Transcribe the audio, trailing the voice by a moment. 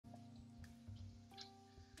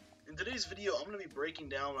In today's video, I'm going to be breaking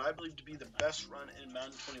down what I believe to be the best run in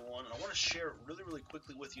Madden 21, and I want to share it really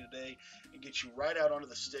quickly with you today and get you right out onto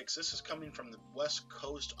the sticks. This is coming from the West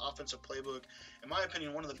Coast offensive playbook. In my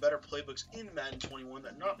opinion, one of the better playbooks in Madden 21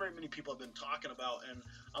 that not very many people have been talking about, and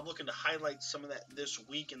I'm looking to highlight some of that this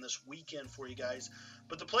week and this weekend for you guys.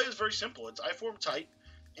 But the play is very simple. It's I form tight,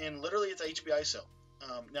 and literally it's HB ISO.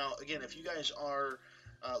 Now, again, if you guys are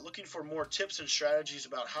looking for more tips and strategies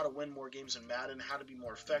about how to win more games in Madden, how to be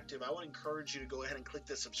more effective, I would encourage you to go ahead and click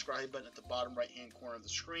the subscribe button at the bottom right hand corner of the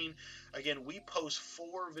screen. Again, we post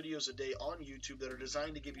 4 videos a day on YouTube that are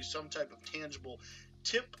designed to give you some type of tangible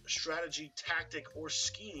tip, strategy, tactic, or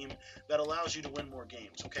scheme that allows you to win more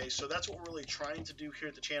games. Okay, so that's what we're really trying to do here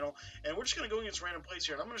at the channel, and we're just going to go against random plays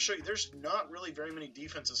here, and I'm going to show you there's not really very many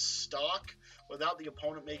defenses stock without the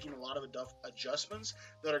opponent making a lot of adjustments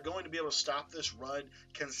that are going to be able to stop this run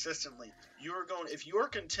consistently. If you are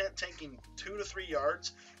content taking 2 to 3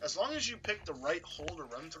 yards, as long as you pick the right hole to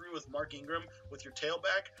run through with Mark Ingram with your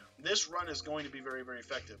tailback, this run is going to be very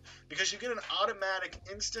effective, because you get an automatic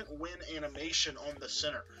instant win animation on the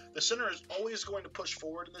center. The center is always going to push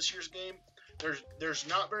forward in this year's game. There's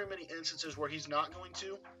not very many instances where he's not going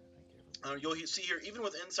to. You'll see here, even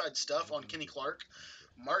with inside stuff on Kenny Clark,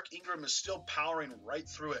 Mark Ingram is still powering right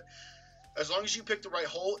through it. As long as you pick the right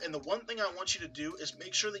hole, and the one thing I want you to do is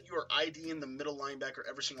make sure that you are IDing the middle linebacker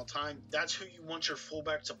every single time. That's who you want your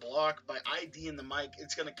fullback to block. By IDing the mic,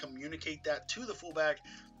 it's going to communicate that to the fullback,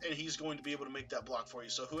 and he's going to be able to make that block for you.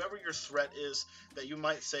 So whoever your threat is that you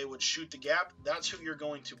might say would shoot the gap, that's who you're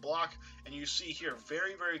going to block. And you see here,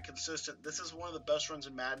 very consistent. This is one of the best runs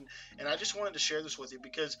in Madden, and I just wanted to share this with you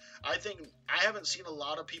because I think I haven't seen a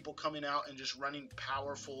lot of people coming out and just running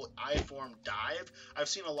powerful I-form dive. I've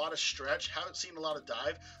seen a lot of stretch, haven't seen a lot of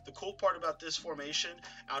dive. The cool part about this formation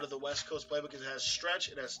out of the West Coast playbook is it has stretch,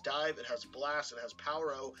 it has dive, it has blast, it has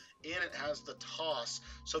power O, and it has the toss.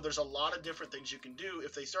 So there's a lot of different things you can do.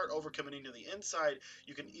 If they start overcommitting to the inside,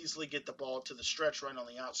 you can easily get the ball to the stretch run on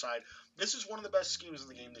the outside. This is one of the best schemes in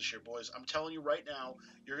the game this year, boys. I'm telling you right now,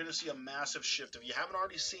 you're going to see a massive shift. If you haven't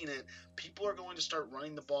already seen it, people are going to start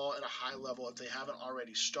running the ball at a high level if they haven't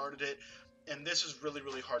already started it. And this is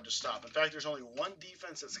really hard to stop. In fact, there's only one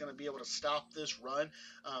defense that's going to be able to stop this run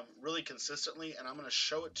really consistently, and I'm going to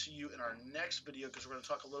show it to you in our next video because we're going to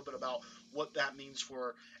talk a little bit about what that means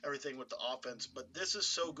for everything with the offense. But this is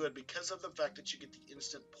so good because of the fact that you get the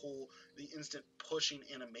instant pull, the instant pushing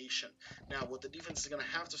animation. Now, what the defense is going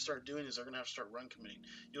to have to start doing is they're going to have to start run committing.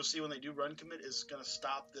 You'll see when they do run commit, it's going to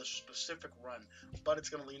stop this specific run, but it's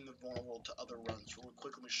going to leave them vulnerable to other runs. Real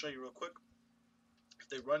quick, let me show you real quick. If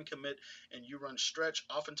they run commit and you run stretch,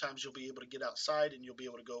 oftentimes you'll be able to get outside and you'll be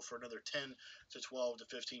able to go for another 10 to 12 to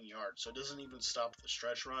 15 yards. So it doesn't even stop the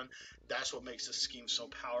stretch run. That's what makes this scheme so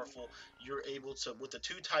powerful. You're able to, with the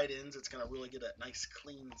 2 tight ends, it's going to really get a nice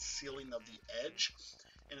clean sealing of the edge,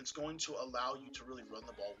 and it's going to allow you to really run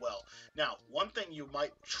the ball well. Now, one thing you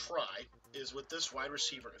might try is with this wide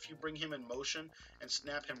receiver, if you bring him in motion and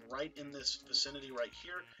snap him right in this vicinity right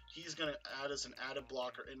here, he's going to add as an added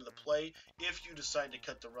blocker into the play if you decide to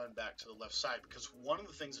cut the run back to the left side. Because one of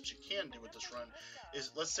the things that you can do with this run is,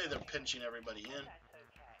 let's say they're pinching everybody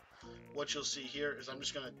in. What you'll see here is I'm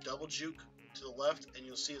just going to double juke to the left, and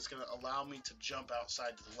you'll see it's going to allow me to jump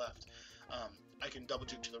outside to the left. I can double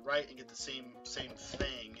juke to the right and get the same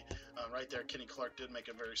thing right there. Kenny Clark did make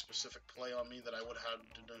a very specific play on me that I would have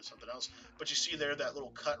done something else. But you see there, that little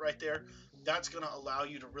cut right there, that's going to allow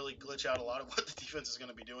you to really glitch out a lot of what the defense is going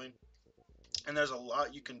to be doing. And there's a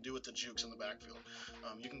lot you can do with the jukes in the backfield.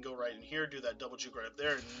 You can go right in here, do that double juke right up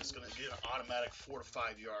there, and it's going to get an automatic 4 to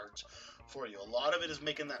 5 yards for you. A lot of it is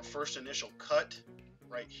making that first initial cut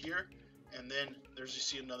right here. And then you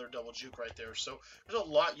see another double juke right there. So there's a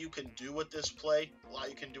lot you can do with this play, a lot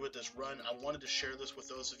you can do with this run. I wanted to share this with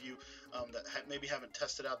those of you that maybe haven't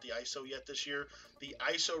tested out the ISO yet this year. The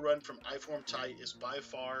ISO run from I-form tight is by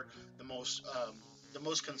far the most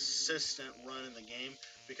consistent run in the game,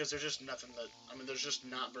 because there's just nothing there's just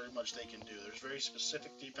not very much they can do. There's very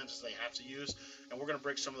specific defenses they have to use, and we're going to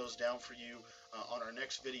break some of those down for you on our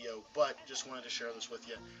next video, but just wanted to share this with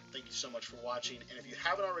you. Thank you so much for watching, and if you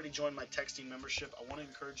haven't already joined my texting membership, I want to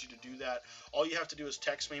encourage you to do that. All you have to do is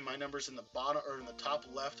text me. My number's in the bottom or in the top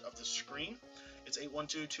left of the screen. It's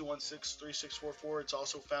 812-216-3644. It's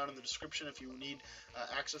also found in the description if you need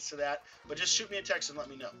access to that. But just shoot me a text and let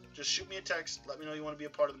me know. Just shoot me a text. Let me know you want to be a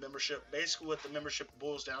part of the membership. Basically, what the membership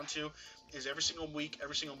boils down to is every single week,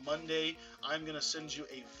 every single Monday, I'm going to send you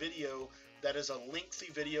a video That is a lengthy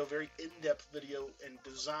video, very in-depth video, and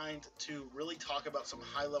designed to really talk about some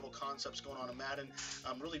high-level concepts going on in Madden,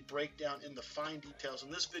 really break down in the fine details.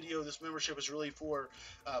 And this video, this membership is really for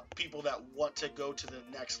people that want to go to the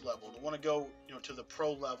next level, that want to go, to the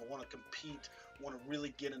pro level, want to compete, want to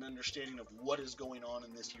really get an understanding of what is going on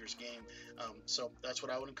in this year's game. So that's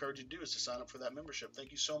what I would encourage you to do, is to sign up for that membership.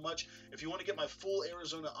 Thank you so much. If you want to get my full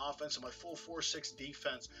Arizona offense and my full 4-6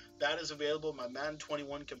 defense, that is available in my Madden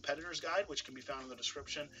 21 competitors guide, which can be found in the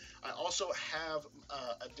description. I also have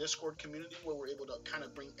a Discord community where we're able to kind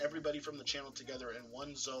of bring everybody from the channel together in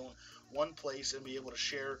one zone, one place, and be able to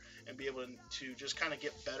share and be able to just kind of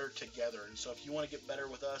get better together. And so if you want to get better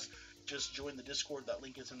with us, just join the Discord. That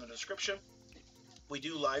link is in the description. We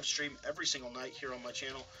do live stream every single night here on my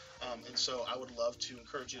channel, and so I would love to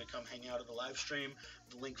encourage you to come hang out at the live stream.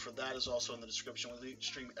 The link for that is also in the description. We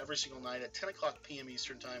stream every single night at 10 o'clock p.m.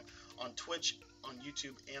 Eastern Time on Twitch, on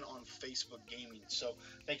YouTube, and on Facebook Gaming. So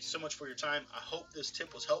thank you so much for your time. I hope this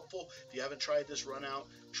tip was helpful. If you haven't tried this run out,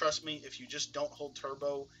 trust me, if you just don't hold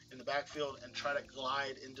turbo in the backfield and try to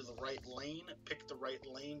glide into the right lane, pick the right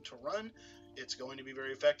lane to run, it's going to be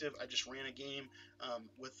very effective. I just ran a game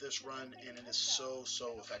with this run, and it is so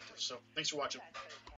effective. So thanks for watching.